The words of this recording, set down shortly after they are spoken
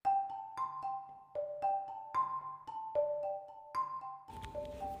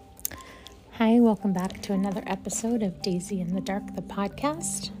Hi, welcome back to another episode of Daisy in the Dark, the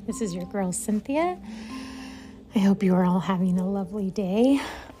podcast. This is your girl, Cynthia. I hope you are all having a lovely day.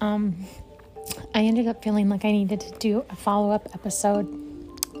 I ended up feeling like I needed to do a follow-up episode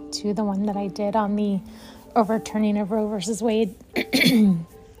to the one that I did on the overturning of Roe versus Wade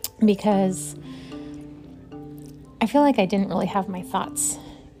because I feel like I didn't really have my thoughts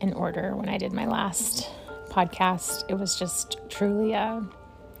in order when I did my last podcast. It was just truly a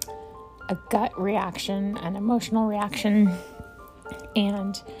gut reaction, an emotional reaction,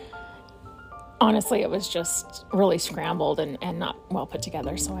 and honestly, it was just really scrambled and not well put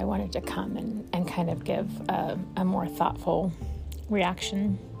together, so I wanted to come and kind of give a more thoughtful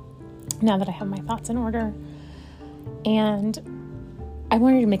reaction now that I have my thoughts in order. And I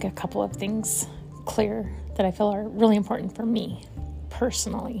wanted to make a couple of things clear that I feel are really important for me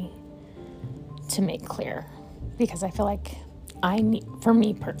personally to make clear, because I feel like I need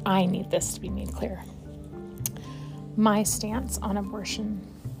this to be made clear. My stance on abortion.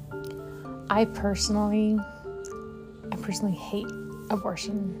 I personally hate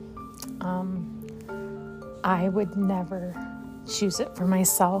abortion. I would never choose it for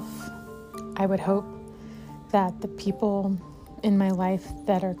myself. I would hope that the people in my life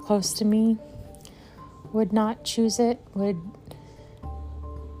that are close to me would not choose it, would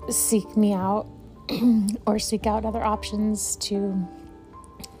seek me out or seek out other options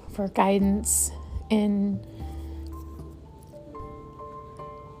for guidance to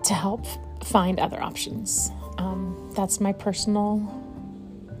help find other options. That's my personal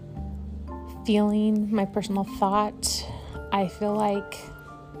feeling, my personal thought. I feel like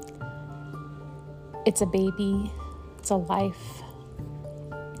it's a baby, it's a life,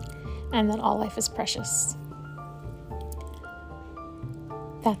 and that all life is precious.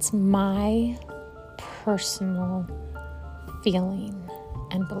 That's my personal feeling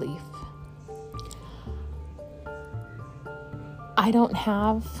and belief. I don't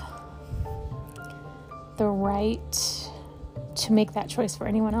have the right to make that choice for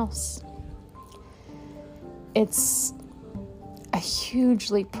anyone else. It's a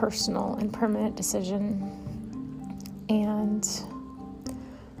hugely personal and permanent decision, and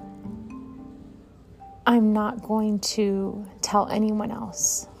I'm not going to tell anyone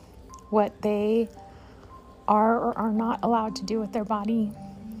else what they are or are not allowed to do with their body.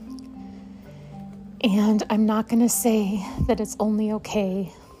 And I'm not going to say that it's only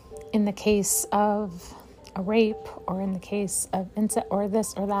okay in the case of a rape or in the case of incest or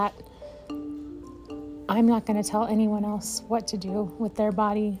this or that. I'm not going to tell anyone else what to do with their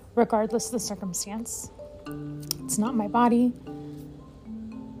body, regardless of the circumstance. It's not my body.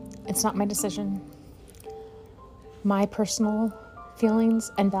 It's not my decision. My personal feelings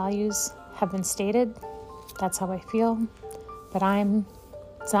and values have been stated. That's how I feel. But I'm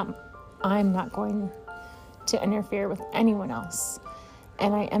not going to interfere with anyone else.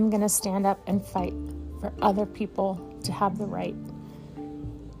 And I am going to stand up and fight for other people to have the right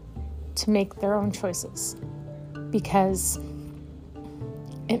to make their own choices, because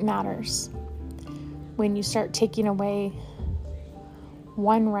it matters. When you start taking away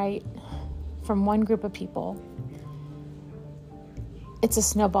one right from one group of people, it's a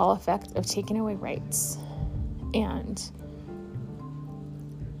snowball effect of taking away rights. And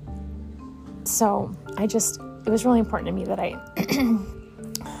so it was really important to me that I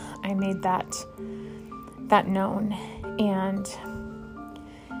made that known. And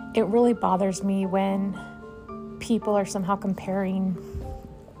it really bothers me when people are somehow comparing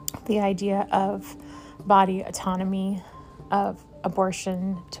the idea of body autonomy, of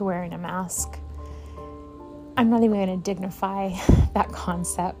abortion, to wearing a mask. I'm not even going to dignify that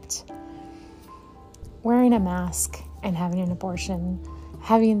concept. Wearing a mask and having an abortion,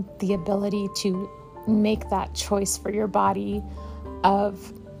 having the ability to make that choice for your body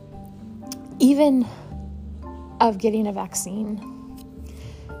of getting a vaccine,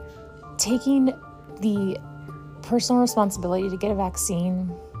 taking the personal responsibility to get a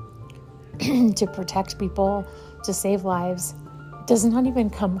vaccine to protect people, to save lives, does not even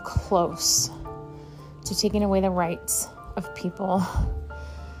come close to taking away the rights of people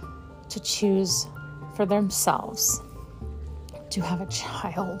to choose for themselves to have a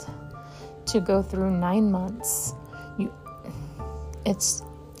child, to go through 9 months.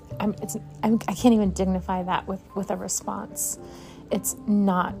 I can't even dignify that with a response. It's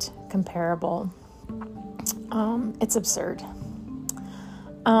not comparable. It's absurd.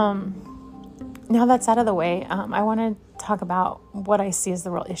 Now that's out of the way, I want to talk about what I see as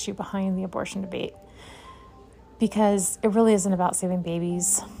the real issue behind the abortion debate, because it really isn't about saving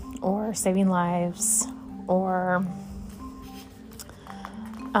babies or saving lives or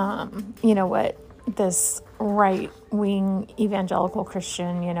what this right-wing evangelical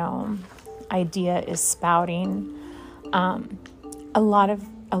Christian, idea is spouting. A lot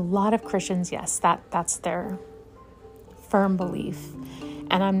of Christians, yes, that's their firm belief.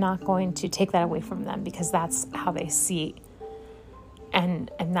 And I'm not going to take that away from them because that's how they see and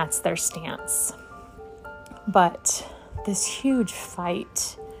that's their stance. But this huge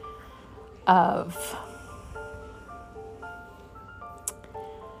fight of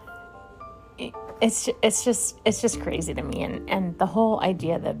it's just crazy to me. And the whole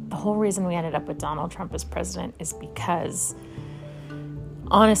idea that the whole reason we ended up with Donald Trump as president is because,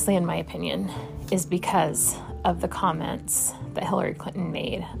 honestly, in my opinion, is because of the comments that Hillary Clinton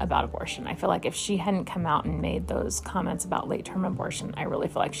made about abortion. I feel like if she hadn't come out and made those comments about late-term abortion, I really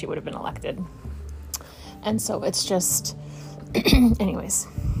feel like she would have been elected. And so it's just, anyways,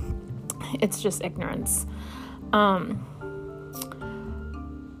 it's just ignorance.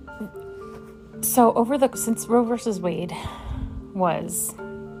 So since Roe versus Wade was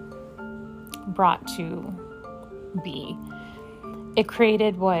brought to be, it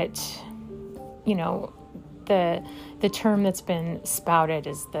created what, the term that's been spouted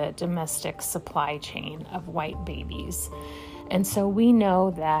is the domestic supply chain of white babies. And so we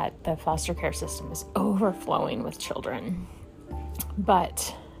know that the foster care system is overflowing with children,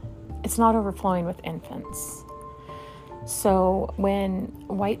 but it's not overflowing with infants. So when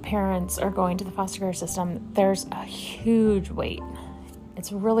white parents are going to the foster care system, there's a huge wait.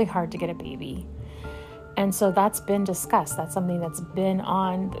 It's really hard to get a baby. And so that's been discussed. That's something that's been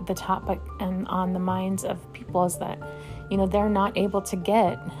on the topic and on the minds of people, is that, they're not able to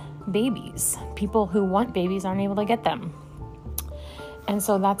get babies. People who want babies aren't able to get them. And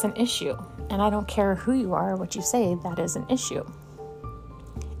so that's an issue. And I don't care who you are or what you say, that is an issue.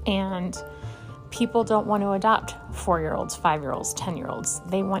 And people don't want to adopt 4-year-olds, 5-year-olds, 10-year-olds.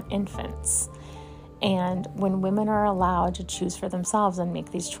 They want infants. And when women are allowed to choose for themselves and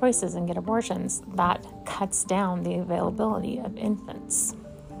make these choices and get abortions, that cuts down the availability of infants.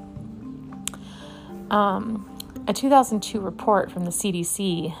 A 2002 report from the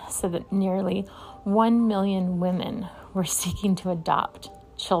CDC said that nearly 1 million women were seeking to adopt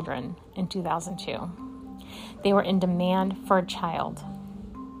children in 2002. They were in demand for a child,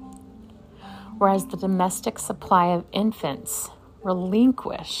 whereas the domestic supply of infants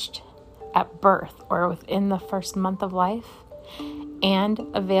relinquished at birth or within the first month of life and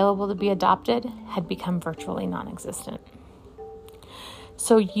available to be adopted had become virtually non-existent.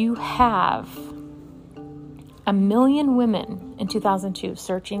 So you have 1 million women in 2002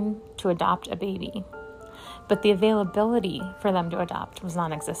 searching to adopt a baby, but the availability for them to adopt was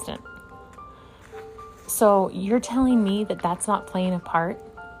non-existent. So you're telling me that that's not playing a part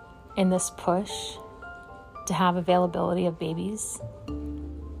in this push to have availability of babies?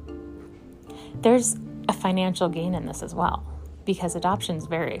 There's a financial gain in this as well, because adoption is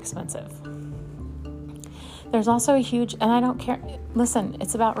very expensive. There's also a huge, and I don't care, listen,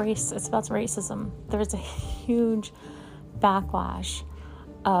 it's about race, it's about racism. There's a huge backlash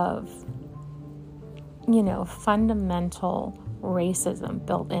of, fundamental racism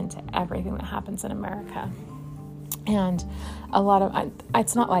built into everything that happens in America. And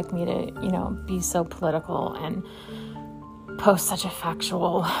it's not like me to, be so political and post such a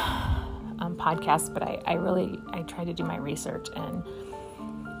factual podcast, but I tried to do my research, and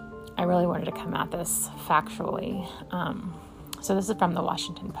I really wanted to come at this factually. So this is from the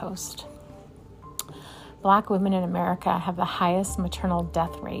Washington Post. Black women in America have the highest maternal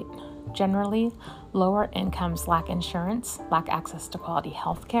death rate. Generally, lower incomes lack insurance, lack access to quality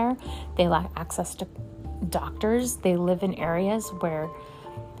health care. They lack access to doctors. They live in areas where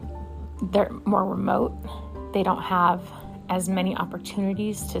they're more remote. They don't have as many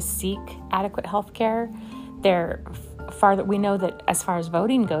opportunities to seek adequate health care. They're farther. We know that as far as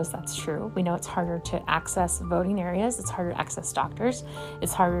voting goes, that's true. We know it's harder to access voting areas. It's harder to access doctors.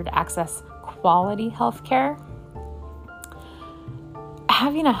 It's harder to access quality health care.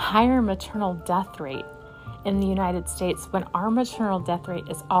 Having a higher maternal death rate in the United States when our maternal death rate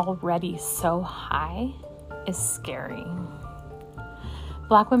is already so high is scary.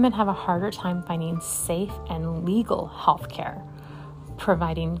 Black women have a harder time finding safe and legal health care,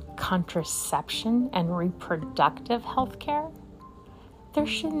 providing contraception and reproductive health care. There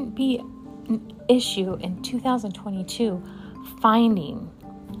shouldn't be an issue in 2022 finding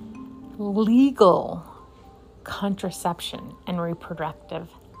legal contraception and reproductive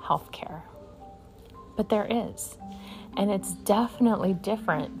health care. But there is. And it's definitely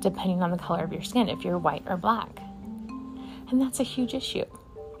different depending on the color of your skin, if you're white or black. And that's a huge issue.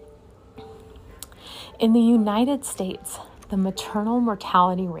 In the United States, the maternal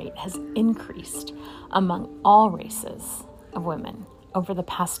mortality rate has increased among all races of women over the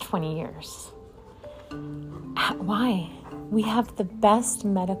past 20 years. Why? We have the best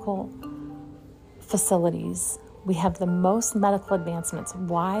medical facilities. We have the most medical advancements.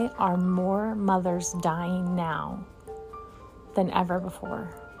 Why are more mothers dying now than ever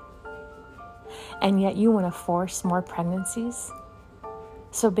before? And yet you want to force more pregnancies?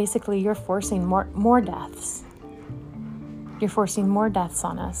 So basically you're forcing more deaths. You're forcing more deaths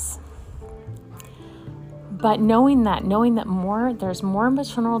on us. But knowing that there's more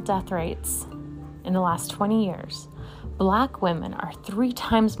maternal death rates in the last 20 years, Black women are 3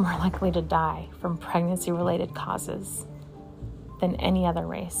 times more likely to die from pregnancy-related causes than any other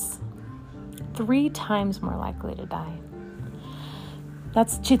race. 3 times more likely to die.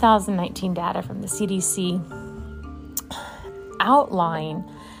 That's 2019 data from the CDC outlining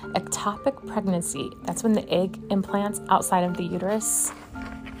ectopic pregnancy. That's when the egg implants outside of the uterus.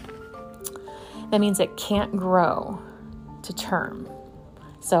 That means it can't grow to term.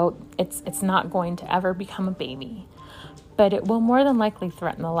 So it's not going to ever become a baby. But it will more than likely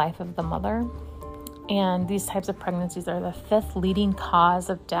threaten the life of the mother. And these types of pregnancies are the 5th leading cause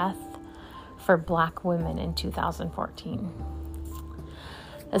of death for Black women in 2014.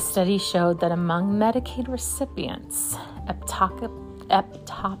 A study showed that among Medicaid recipients, ectopic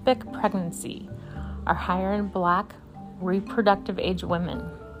pregnancy are higher in Black reproductive age women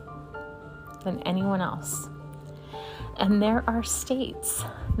than anyone else. And there are states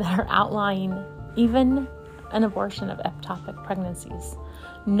that are outlawing even an abortion of ectopic pregnancies,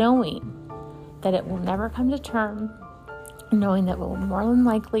 knowing that it will never come to term, knowing that it will more than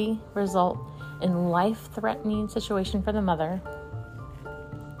likely result in life-threatening situation for the mother.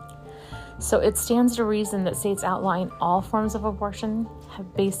 So it stands to reason that states outlawing all forms of abortion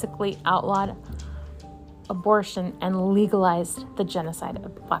have basically outlawed abortion and legalized the genocide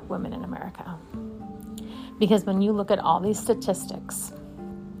of Black women in America. Because when you look at all these statistics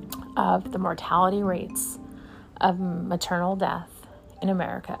of the mortality rates of maternal death in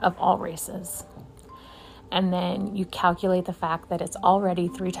America of all races, and then you calculate the fact that it's already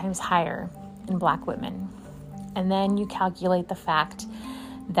 3 times higher in Black women, and then you calculate the fact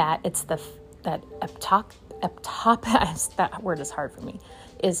that it's that word is hard for me,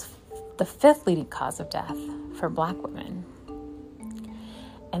 is the 5th leading cause of death for Black women.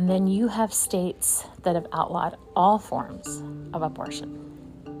 And then you have states that have outlawed all forms of abortion.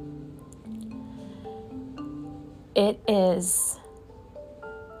 It is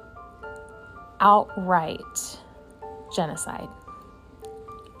outright genocide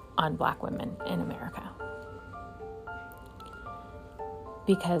on Black women in America,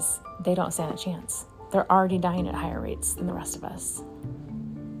 because they don't stand a chance. They're already dying at higher rates than the rest of us.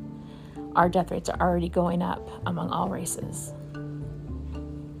 Our death rates are already going up among all races.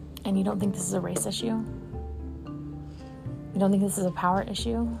 And you don't think this is a race issue? You don't think this is a power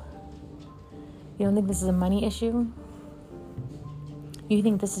issue? You don't think this is a money issue? You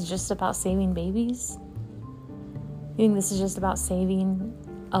think this is just about saving babies? You think this is just about saving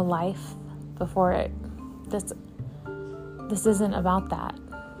a life before it? This isn't about that.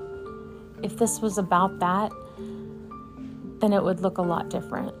 If this was about that, then it would look a lot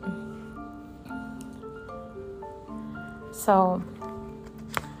different. So,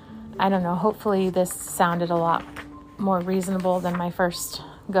 I don't know, hopefully this sounded a lot more reasonable than my first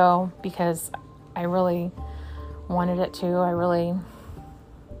go, because I really wanted it to. I really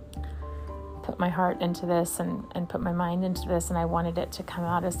put my heart into this and put my mind into this, and I wanted it to come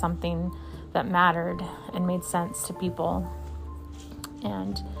out as something that mattered and made sense to people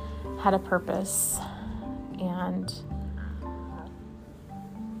and had a purpose, and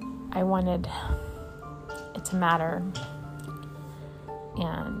I wanted it to matter.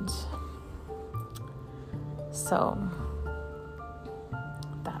 And so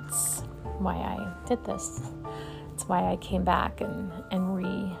that's why I did this. It's why I came back and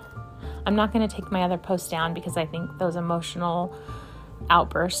I'm not going to take my other posts down, because I think those emotional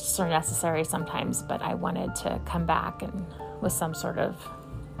outbursts are necessary sometimes, but I wanted to come back and with some sort of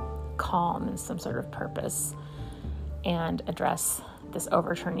calm and some sort of purpose and address this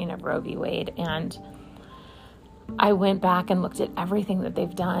overturning of Roe v. Wade. And I went back and looked at everything that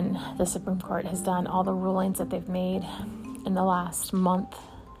they've done, the Supreme Court has done, all the rulings that they've made in the last month,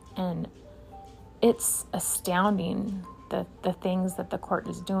 and it's astounding the things that the court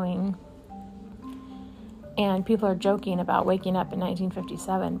is doing. And people are joking about waking up in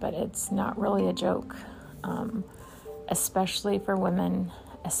 1957, but it's not really a joke, especially for women,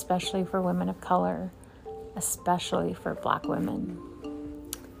 especially for women of color, especially for Black women.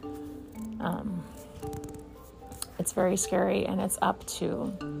 it's very scary, and it's up to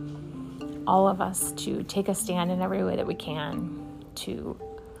all of us to take a stand in every way that we can, to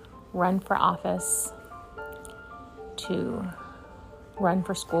run for office, to run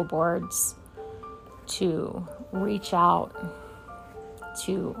for school boards, to reach out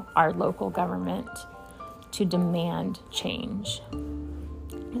to our local government, to demand change.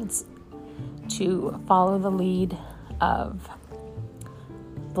 It's to follow the lead of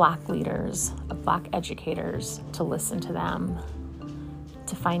Black leaders, of Black educators, to listen to them,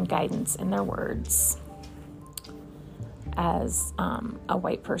 to find guidance in their words. As a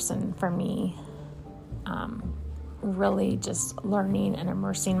white person, for me, really just learning and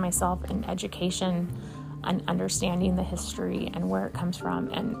immersing myself in education and understanding the history and where it comes from,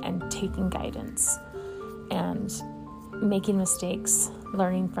 and taking guidance and making mistakes,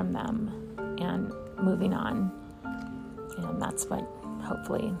 learning from them, and moving on. And that's what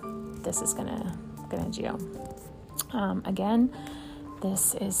hopefully this is gonna do. Again,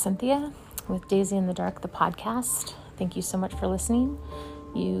 this is Cynthia with Daisy in the Dark, the podcast. Thank you so much for listening.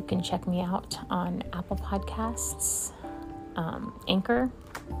 You can check me out on Apple Podcasts, Anchor,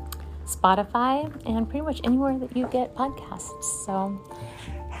 Spotify, and pretty much anywhere that you get podcasts. So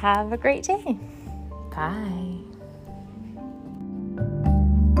have a great day. Bye.